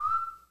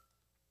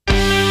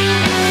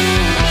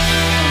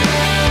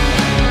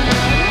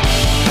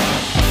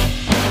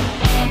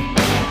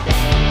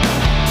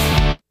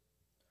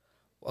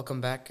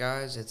Welcome back,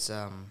 guys. It's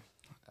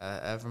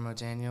Evermo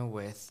Daniel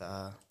with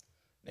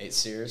Nate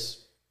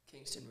Sears.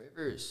 Kingston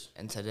Rivers.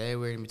 and today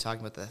we're gonna be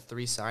talking about the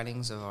three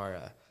signings of our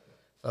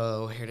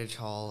fellow Heritage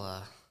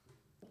Hall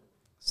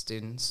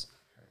students.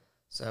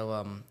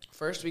 So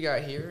first we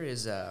got here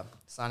is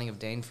signing of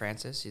Dane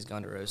Francis. He's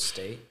going to Rose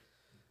State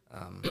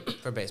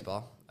for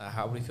baseball.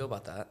 How do we feel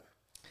about that?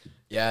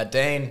 Yeah,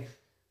 Dane,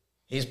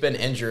 he's been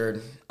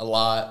injured a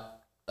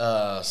lot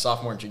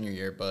sophomore and junior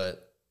year,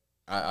 but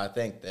I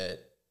think that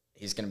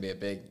he's going to be a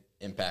big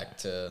impact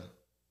to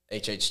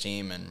HH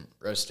team and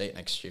Rose State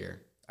next year.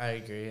 I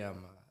agree.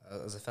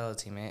 As a fellow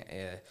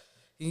teammate,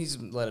 he's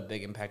led a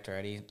big impact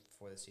already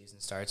before the season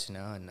starts, and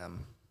I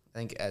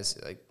think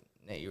as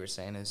Nate, you were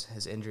saying,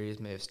 his injuries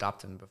may have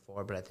stopped him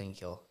before, but I think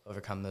he'll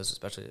overcome those,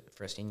 especially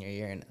for a senior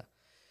year, and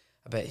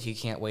I bet he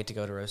can't wait to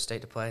go to Rose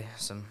State to play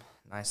some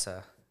nice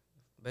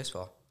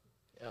baseball.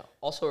 Yeah.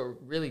 Also a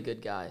really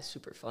good guy,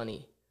 super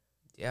funny.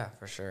 Yeah,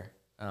 for sure.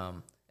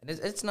 And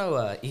it's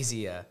no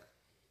easy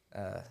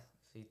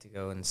feat to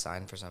go and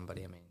sign for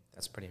somebody. I mean,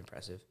 that's pretty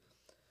impressive.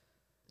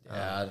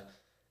 Yeah,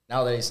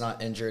 now that he's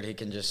not injured, he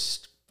can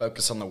just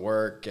focus on the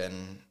work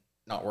and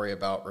not worry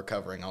about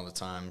recovering all the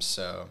time.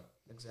 So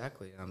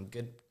Exactly.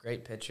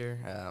 Great pitcher,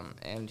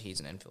 and he's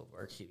an infield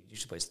work. He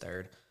usually plays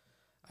third,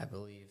 I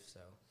believe. So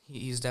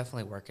he's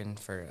definitely working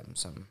for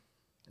some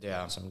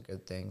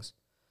good things.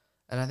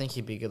 And I think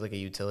he'd be good, like a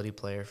utility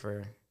player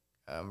for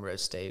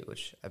Rose State,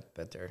 which I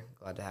bet they're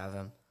glad to have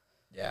him.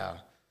 yeah,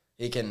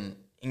 he can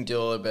do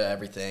a little bit of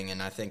everything,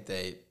 and I think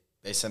they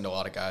send a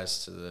lot of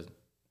guys to the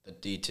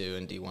D2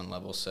 and D1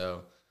 level.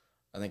 So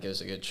I think it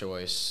was a good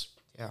choice.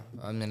 Yeah,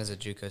 I mean, as a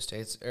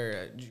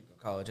JUCO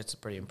college, it's a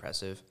pretty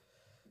impressive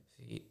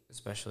feat,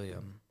 especially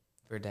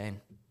for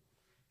Dane.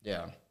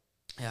 Yeah.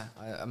 Yeah,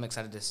 I'm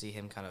excited to see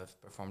him kind of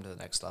perform to the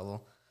next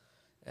level,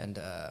 and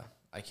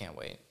I can't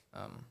wait.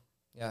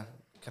 Yeah,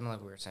 kind of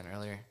like we were saying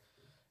earlier,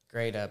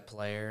 great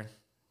player.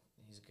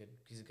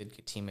 He's a good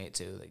teammate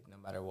too. Like no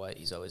matter what,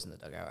 he's always in the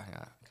dugout,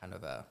 kind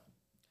of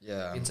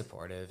being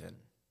supportive and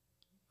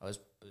always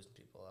boosting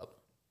people up.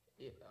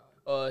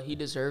 Yeah. He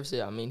deserves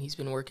it. I mean, he's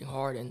been working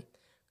hard, and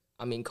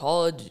I mean,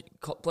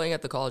 playing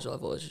at the college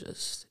level is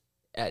just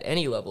at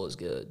any level is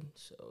good.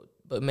 So,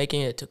 but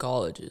making it to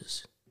college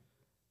is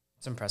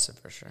It's impressive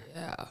for sure.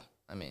 yeah.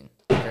 I mean,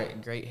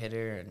 great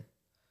hitter and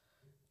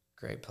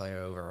great player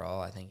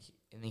overall. I think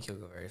he'll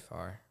go very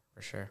far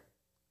for sure.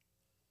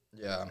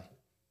 Yeah.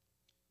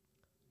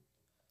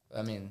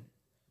 I mean,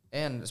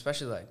 and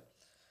especially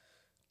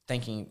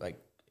thinking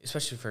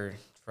especially for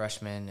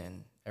freshmen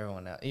and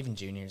everyone else, even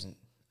juniors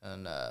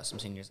and some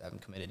seniors that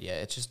haven't committed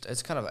yet.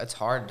 It's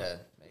hard to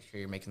make sure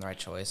you're making the right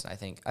choice, and I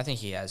think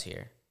he has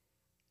here.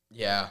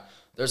 Yeah,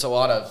 there's a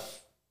lot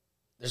of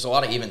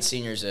even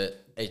seniors at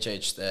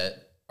HH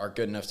that are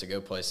good enough to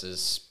go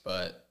places,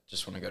 but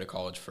just want to go to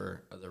college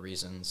for other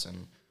reasons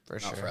and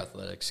not for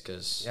athletics.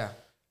 Because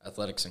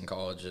athletics in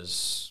college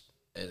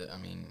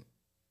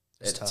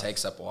it tough.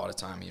 takes up a lot of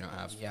time. You don't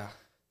have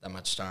that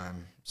much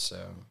time. So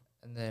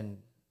And then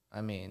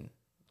I mean,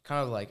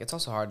 kind of it's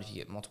also hard if you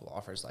get multiple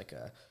offers like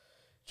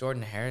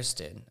Jordan Harris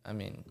did. I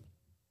mean,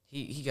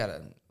 he got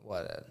a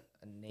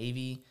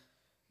Navy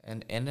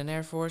and an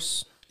Air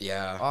Force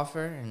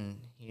offer, and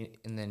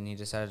then he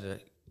decided to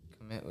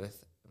commit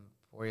with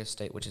Emporia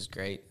State, which is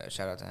great.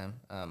 Shout out to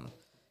him.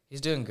 He's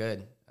doing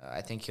good.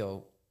 I think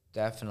he'll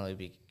definitely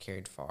be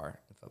carried far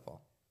in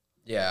football.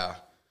 yeah,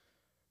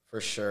 for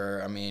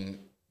sure. I mean,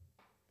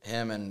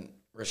 him and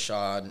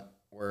Rashad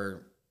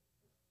were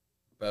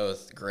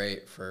both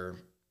great for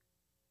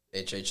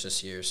HH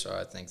this year, so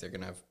I think they're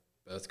gonna have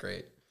both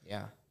great.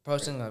 Yeah,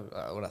 posting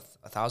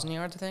 1,000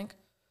 yards, I think.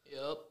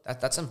 Yep.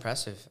 That's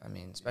impressive. I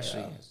mean,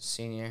 especially as a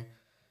senior,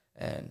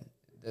 and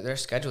their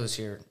schedule this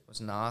year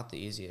was not the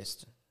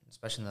easiest,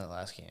 especially in the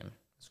last game.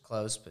 It's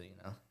close, but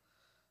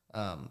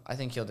I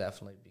think he'll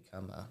definitely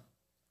become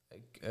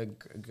a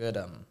good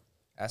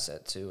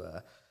asset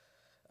to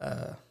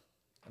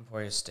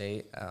Emporia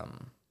State.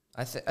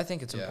 I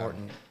think it's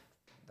important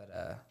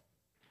that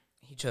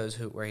he chose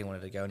where he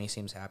wanted to go, and he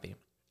seems happy.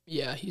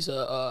 Yeah, he's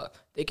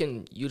they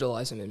can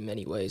utilize him in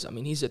many ways. I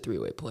mean, he's a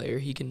three-way player.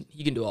 He can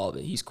do all of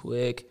it. He's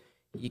quick.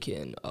 He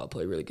can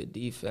play really good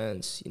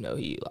defense. You know,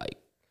 he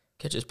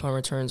catches punt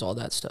returns, all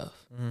that stuff.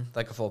 Mm-hmm.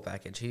 Like a full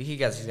package. He's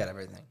got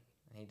everything.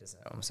 He does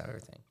almost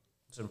everything.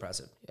 It's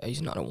impressive. Yeah,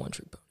 he's not a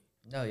one-trick pony.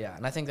 No, yeah,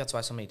 and I think that's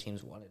why so many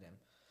teams wanted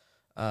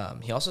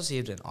him. He also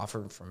received an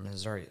offer from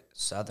Missouri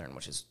Southern,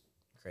 which is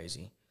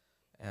crazy.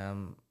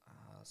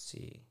 Let's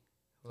see,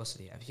 who else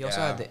did he have? He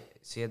also had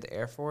the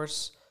Air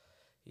Force.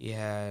 He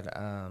had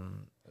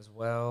as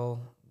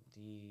well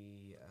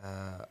the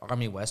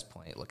Army West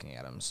Point looking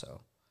at him.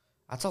 So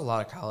that's a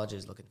lot of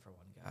colleges looking for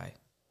one guy.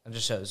 It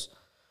just shows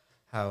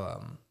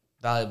how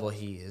valuable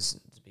he is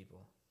to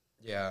people.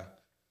 Yeah.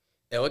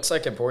 It looks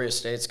like Emporia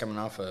State's coming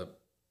off a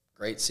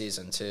great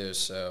season, too,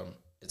 so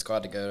it's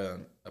glad to go to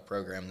a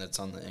program that's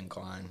on the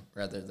incline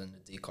rather than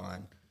the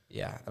decline.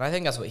 Yeah, and I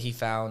think that's what he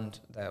found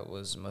that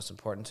was most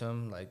important to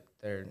him.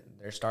 They're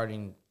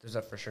starting – there's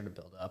that for sure to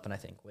build up, and I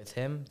think with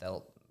him,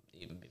 they'll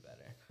even be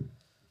better.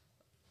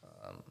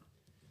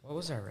 What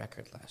was our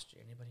record last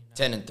year? Anybody know?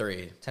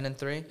 10-3.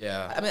 10-3.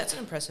 Yeah. I mean, that's an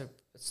impressive.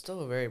 It's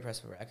still a very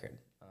impressive record.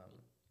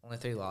 Only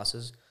 3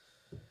 losses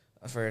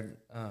for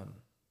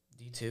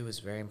D2 is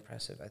very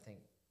impressive. I think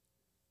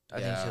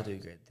he'll do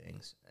great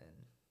things, and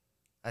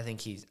I think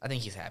he's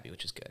happy,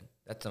 which is good.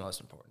 That's the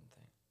most important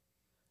thing.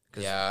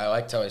 Yeah, I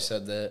liked how he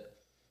said that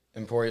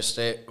Emporia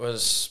State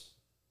was.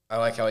 I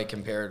like how he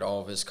compared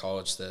all of his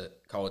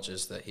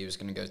colleges that he was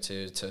going to go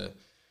to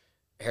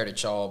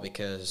Heritage Hall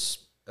because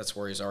that's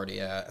where he's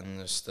already at, and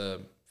just the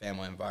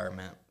family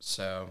environment.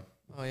 So.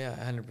 Oh yeah,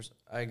 100%.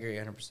 I agree,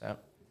 100%.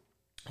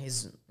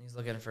 He's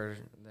looking for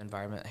the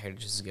environment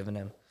Heritage has given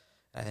him.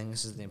 I think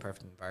this is the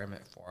perfect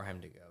environment for him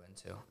to go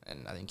into,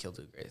 and I think he'll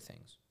do great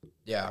things.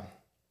 Yeah.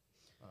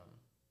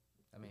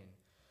 I mean,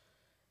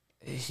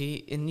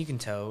 and you can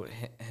tell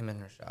him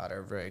and Rashad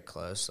are very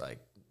close. Like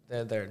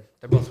they're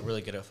both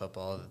really good at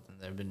football. And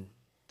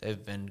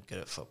they've been good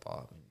at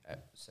football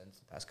since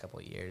the past couple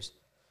of years.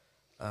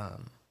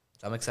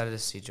 So I'm excited to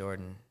see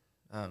Jordan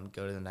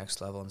go to the next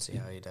level and see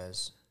how he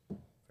does,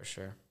 for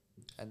sure.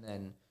 And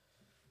then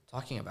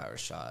talking about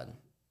Rashad,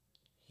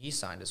 he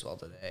signed as well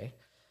today.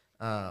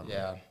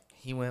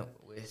 He went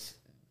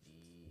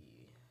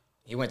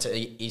to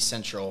East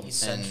Central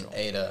and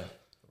Ada,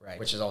 right,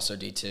 which is also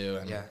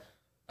D2. And yeah.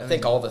 I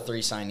think all the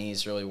 3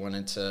 signees really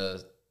wanted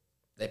to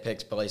 – they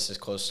picked places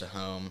close to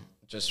home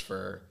just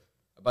for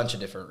a bunch of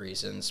different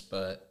reasons.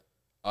 But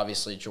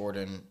obviously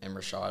Jordan and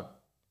Rashad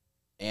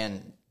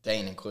and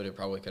Dane included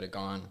probably could have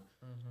gone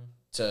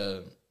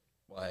to,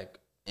 like,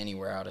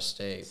 anywhere out of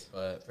state.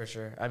 But for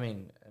sure. I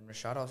mean, and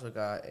Rashad also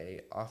got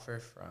a offer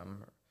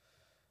from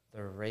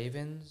the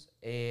Ravens,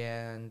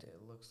 and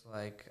it looks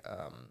like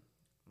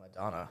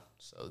Madonna.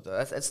 So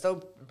that's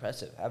still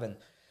impressive, having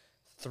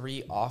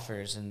 3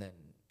 offers, and then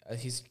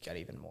he's got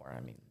even more.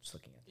 I mean, just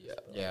looking at this.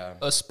 Yeah.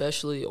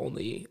 Especially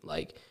only,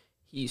 like,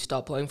 he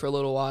stopped playing for a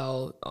little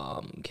while,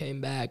 came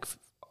back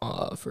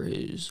for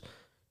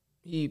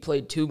he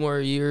played 2 more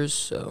years.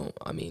 So,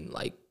 I mean,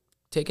 like,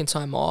 taking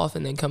time off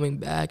and then coming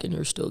back and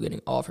you're still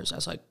getting offers,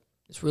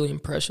 it's really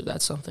impressive.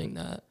 That's something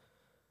that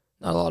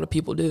not a lot of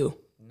people do.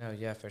 No,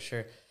 yeah, for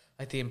sure.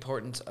 Like, the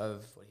importance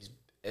of what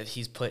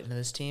he's put into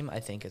this team, I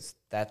think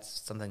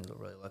that's something to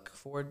really look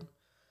forward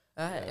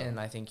at, and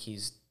I think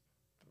he's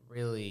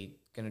really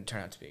going to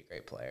turn out to be a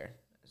great player.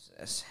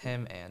 As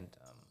him and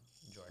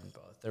Jordan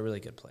both, they're really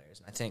good players,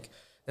 and I think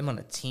them on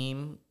a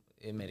team,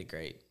 it made a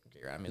great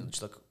year. I mean,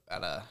 just look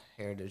at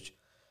Heritage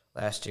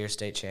last year,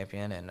 state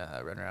champion and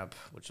runner-up,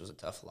 which was a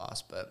tough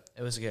loss, but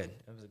it was good.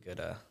 It was a good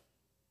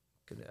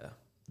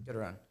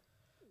run.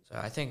 So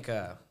I think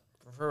for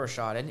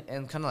Rashad,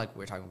 and kind of like we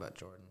were talking about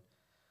Jordan,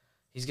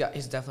 he's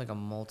definitely like a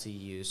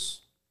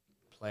multi-use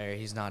player.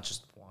 He's not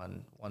just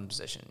one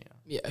position.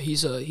 Yeah,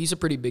 he's a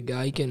pretty big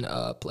guy. He can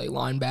play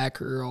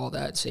linebacker, all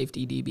that,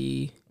 safety,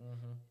 DB.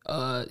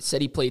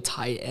 Said he played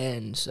tight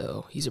end,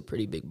 so he's a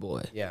pretty big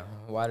boy. Yeah,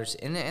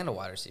 and a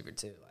wide receiver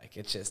too. Like,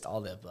 it's just all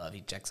the above.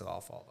 He checks it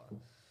off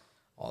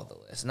all the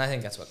lists, and I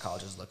think that's what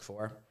colleges look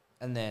for.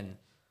 And then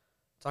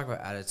talk about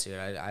attitude.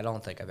 I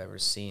don't think I've ever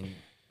seen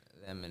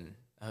them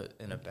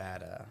in a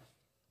bad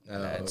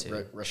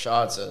attitude.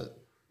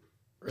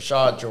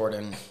 Rashad,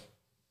 Jordan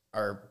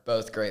are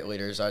both great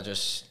leaders.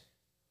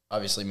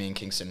 Obviously me and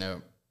Kingston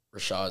know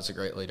Rashad's a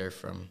great leader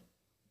from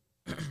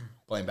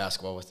playing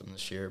basketball with him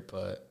this year,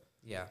 but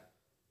yeah.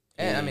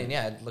 And I mean,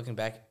 yeah, looking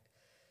back,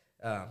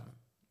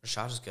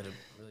 Rashad is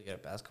really good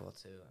at basketball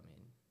too. I mean,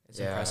 it's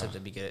impressive to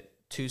be good at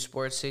 2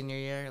 sports senior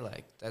year.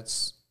 Like,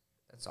 that's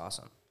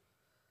awesome.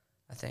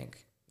 I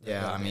think.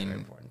 Yeah, I mean, very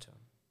important to him.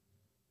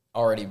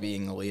 Already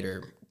being a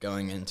leader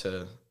going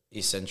into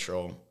East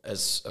Central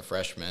as a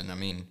freshman. I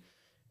mean,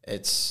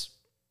 there's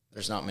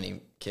not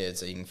many kids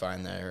that you can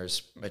find that are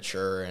as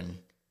mature and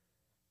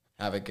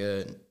have a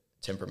good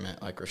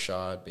temperament like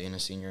Rashad, being a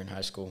senior in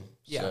high school.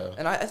 Yeah, so.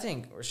 And I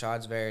think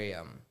Rashad's very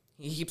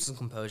he keeps some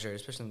composure,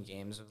 especially in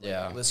games.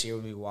 This year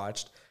when we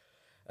watched,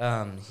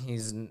 he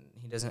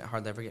doesn't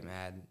hardly ever get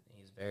mad.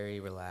 He's very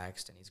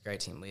relaxed, and he's a great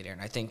team leader.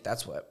 And I think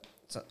that's what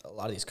a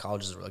lot of these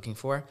colleges are looking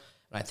for. And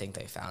I think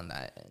they found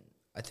that. And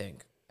I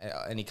think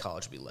any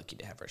college would be lucky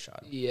to have Rashad.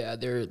 Yeah,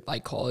 they're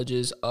like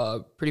colleges.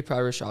 Pretty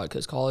proud of Rashad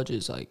because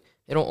colleges, like,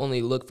 they don't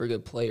only look for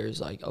good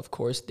players. Like, of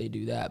course they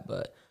do that,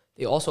 but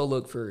they also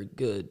look for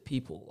good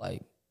people.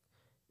 Like,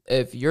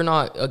 if you're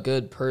not a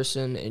good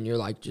person and you're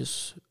like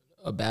just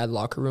a bad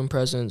locker room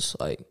presence,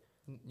 like,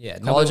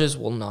 colleges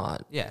will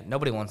not. Yeah,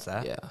 nobody wants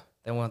that. Yeah,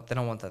 they don't want that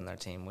on their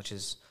team, which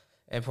is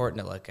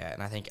important to look at.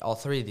 And I think all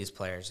 3 of these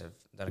players have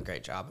done a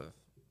great job of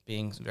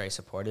being very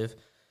supportive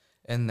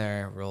in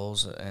their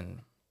roles and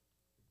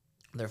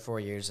their 4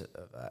 years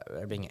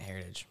of being at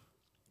Heritage.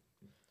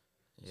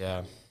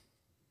 Yeah.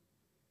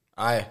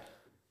 I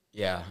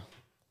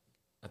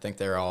think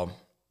they're all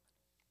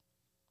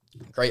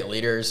great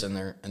leaders in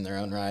their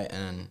own right,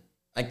 and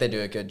I think they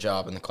do a good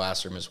job in the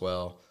classroom as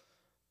well.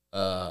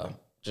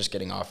 Just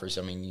getting offers.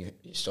 I mean, you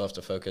still have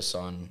to focus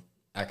on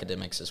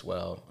academics as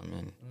well. I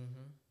mean,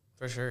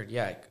 for sure,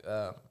 yeah.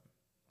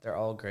 They're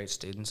all great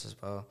students as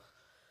well.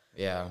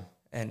 Yeah,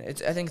 And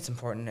I think it's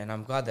important, and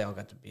I'm glad they all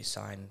got to be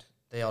signed.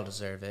 They all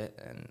deserve it,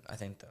 and I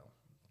think they'll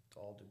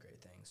all do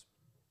great things.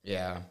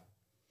 Yeah.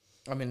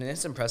 I mean,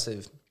 it's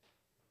impressive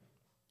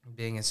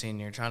being a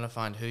senior, trying to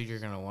find who you're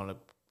going to want to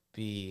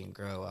be and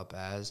grow up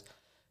as,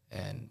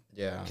 and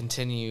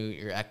continue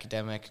your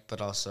academic,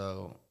 but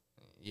also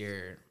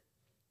your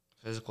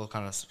physical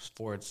kind of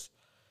sports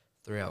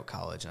throughout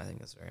college, and I think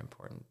that's very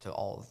important to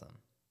all of them.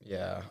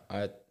 Yeah,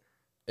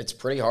 it's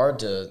pretty hard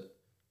the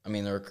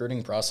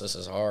recruiting process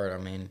is hard. I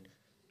mean,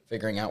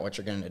 figuring out what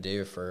you're going to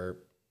do for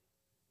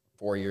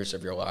 4 years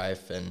of your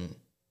life, and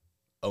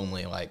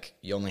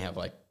you only have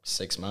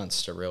 6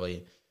 months to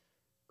really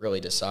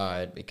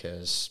decide,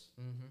 because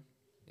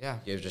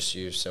you just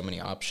use so many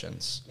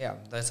options. Yeah,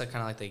 that's kind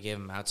of like they give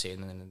them out to you,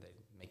 and then they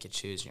make you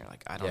choose, and you're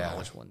like, I don't know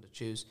which one to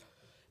choose.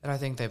 And I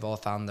think they've all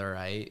found the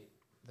right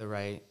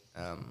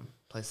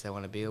place they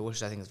want to be,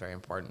 which I think is very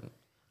important.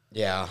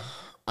 Yeah,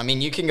 I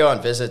mean, you can go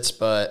on visits,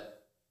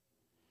 but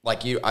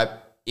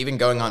even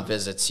going on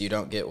visits, you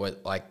don't get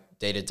what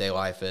day-to-day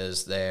life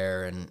is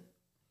there and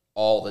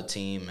all the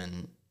team,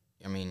 and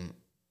I mean,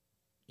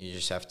 you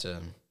just have to.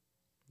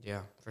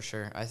 Yeah, for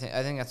sure. I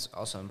think that's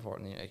also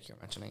important, like you're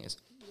mentioning, is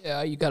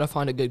you got to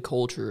find a good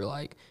culture.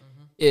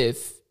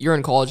 If you're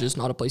in college, it's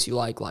not a place you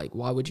like,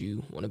 why would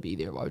you want to be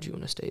there? Why would you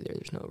want to stay there?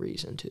 There's no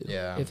reason to.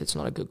 Yeah. If it's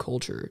not a good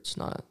culture, it's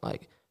not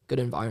good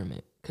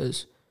environment,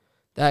 because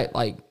that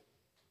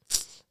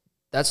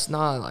that's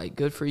not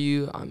good for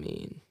you. I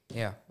mean,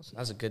 yeah, that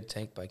was a good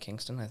take by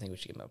Kingston. I think we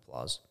should give him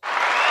applause.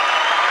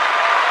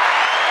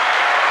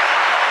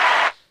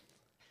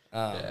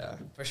 Yeah,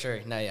 for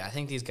sure. No, yeah, I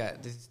think these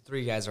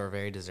three guys are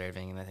very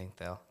deserving, and I think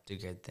they'll do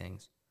good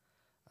things.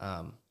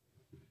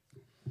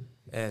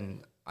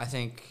 And I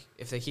think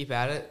if they keep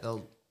at it,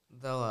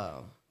 they'll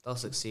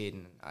succeed.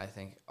 And I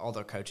think all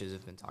their coaches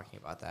have been talking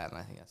about that, and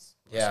I think that's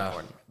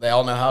important. They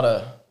all know how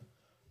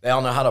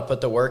to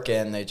put the work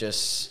in.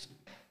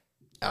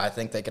 I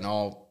think they can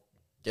all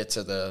get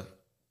to the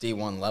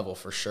D1 level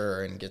for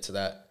sure, and get to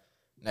that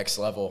next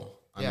level.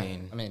 I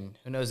mean,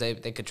 who knows? They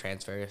could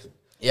transfer if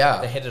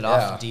they hit it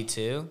off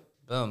D2.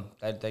 Boom,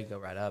 they go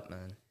right up,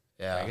 and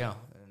there you go.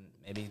 And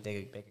maybe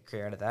they could make a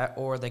career out of that,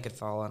 or they could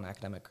follow an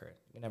academic career.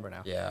 You never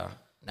know. Yeah.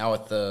 Now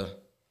if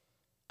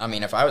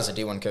I was a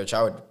D1 coach,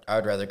 I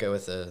would rather go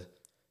with a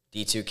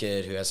D2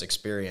 kid who has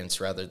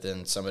experience rather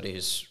than somebody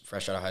who's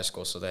fresh out of high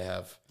school, so they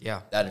have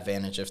that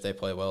advantage if they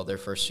play well their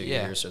first 2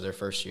 years or their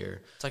first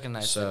year. It's like a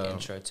nice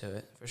intro to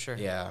it, for sure.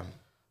 Yeah.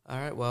 All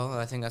right, well,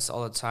 I think that's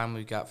all the time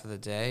we've got for the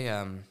day.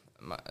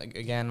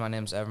 Again, my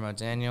name's Evermo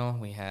Daniel.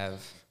 We have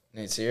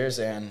Nate Sears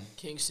and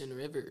Kingston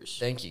Rivers.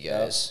 Thank you,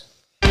 guys.